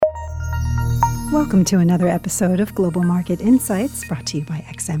Welcome to another episode of Global Market Insights, brought to you by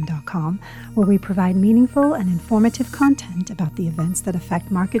XM.com, where we provide meaningful and informative content about the events that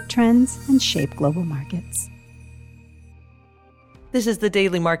affect market trends and shape global markets. This is the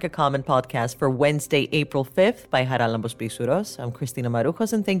Daily Market Comment podcast for Wednesday, April 5th by Haralambos Pisuros. I'm Christina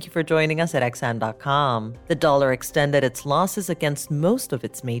Marujos, and thank you for joining us at XM.com. The dollar extended its losses against most of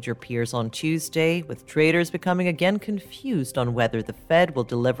its major peers on Tuesday, with traders becoming again confused on whether the Fed will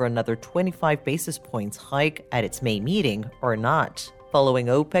deliver another 25 basis points hike at its May meeting or not. Following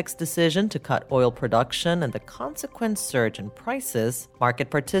OPEC's decision to cut oil production and the consequent surge in prices, market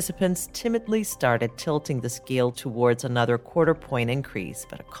participants timidly started tilting the scale towards another quarter-point increase,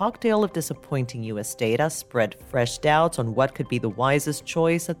 but a cocktail of disappointing U.S. data spread fresh doubts on what could be the wisest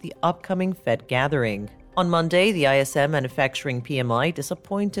choice at the upcoming Fed gathering. On Monday, the ISM manufacturing PMI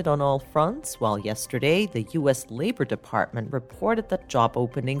disappointed on all fronts, while yesterday, the U.S. Labor Department reported that job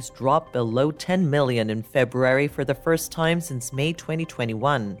openings dropped below 10 million in February for the first time since May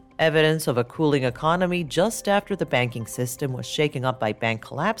 2021. Evidence of a cooling economy just after the banking system was shaken up by bank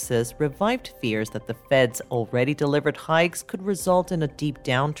collapses revived fears that the Fed's already delivered hikes could result in a deep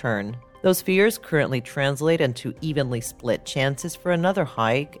downturn. Those fears currently translate into evenly split chances for another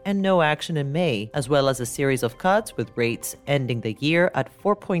hike and no action in May, as well as a series of cuts with rates ending the year at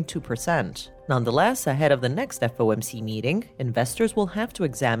 4.2%. Nonetheless, ahead of the next FOMC meeting, investors will have to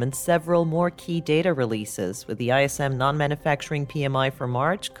examine several more key data releases, with the ISM non-manufacturing PMI for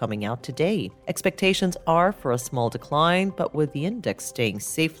March coming out today. Expectations are for a small decline, but with the index staying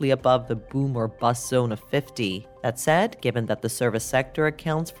safely above the boom or bust zone of 50. That said, given that the service sector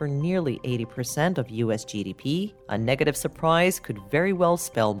accounts for nearly 80% of U.S. GDP, a negative surprise could very well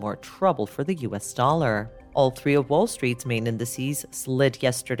spell more trouble for the U.S. dollar. All three of Wall Street's main indices slid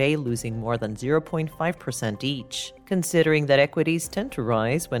yesterday, losing more than 0.5% each. Considering that equities tend to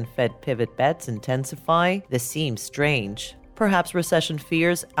rise when Fed pivot bets intensify, this seems strange. Perhaps recession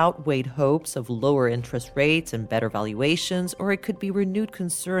fears outweighed hopes of lower interest rates and better valuations, or it could be renewed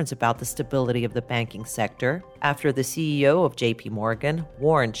concerns about the stability of the banking sector, after the CEO of JP Morgan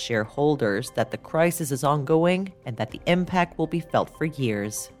warned shareholders that the crisis is ongoing and that the impact will be felt for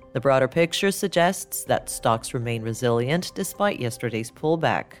years. The broader picture suggests that stocks remain resilient despite yesterday's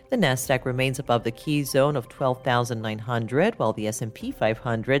pullback. The Nasdaq remains above the key zone of 12,900, while the S&P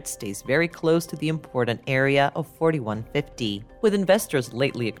 500 stays very close to the important area of 4,150. With investors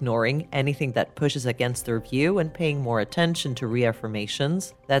lately ignoring anything that pushes against their view and paying more attention to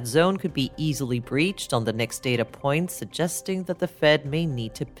reaffirmations, that zone could be easily breached on the next data point, suggesting that the Fed may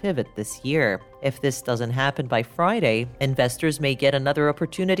need to pivot this year. If this doesn't happen by Friday, investors may get another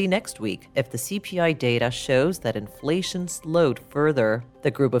opportunity next week if the CPI data shows that inflation slowed further. The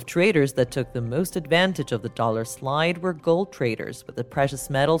group of traders that took the most advantage of the dollar slide were gold traders, with the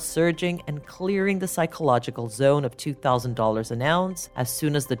precious metal surging and clearing the psychological zone of $2,000 an ounce as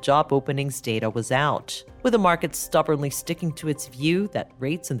soon as the job openings data was out. With the market stubbornly sticking to its view that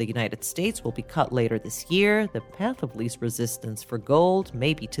rates in the United States will be cut later this year, the path of least resistance for gold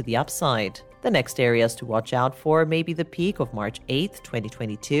may be to the upside. The next areas to watch out for may be the peak of March 8,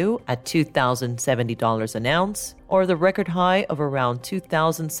 2022 at $2,070 an ounce, or the record high of around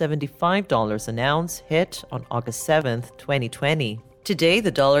 $2,075 an ounce hit on August 7, 2020. Today, the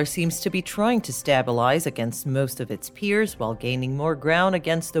dollar seems to be trying to stabilize against most of its peers while gaining more ground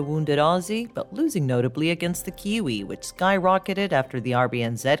against the wounded Aussie, but losing notably against the Kiwi, which skyrocketed after the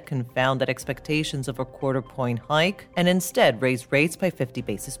RBNZ confounded expectations of a quarter-point hike and instead raised rates by 50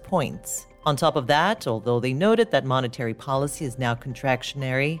 basis points. On top of that, although they noted that monetary policy is now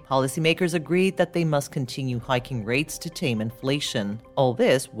contractionary, policymakers agreed that they must continue hiking rates to tame inflation. All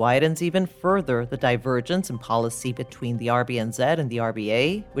this widens even further the divergence in policy between the RBNZ and the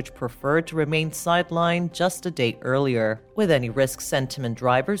RBA, which preferred to remain sidelined just a day earlier, with any risk sentiment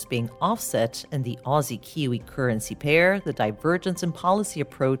drivers being offset in the Aussie-Kiwi currency pair. The divergence in policy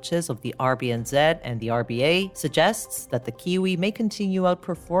approaches of the RBNZ and the RBA suggests that the Kiwi may continue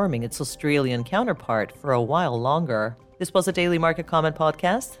outperforming its Australian counterpart for a while longer. This was a Daily Market Comment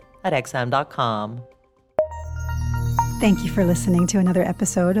podcast at XM.com. Thank you for listening to another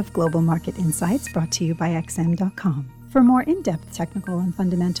episode of Global Market Insights, brought to you by XM.com. For more in-depth technical and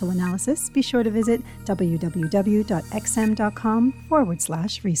fundamental analysis, be sure to visit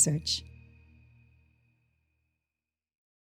www.xm.com/research.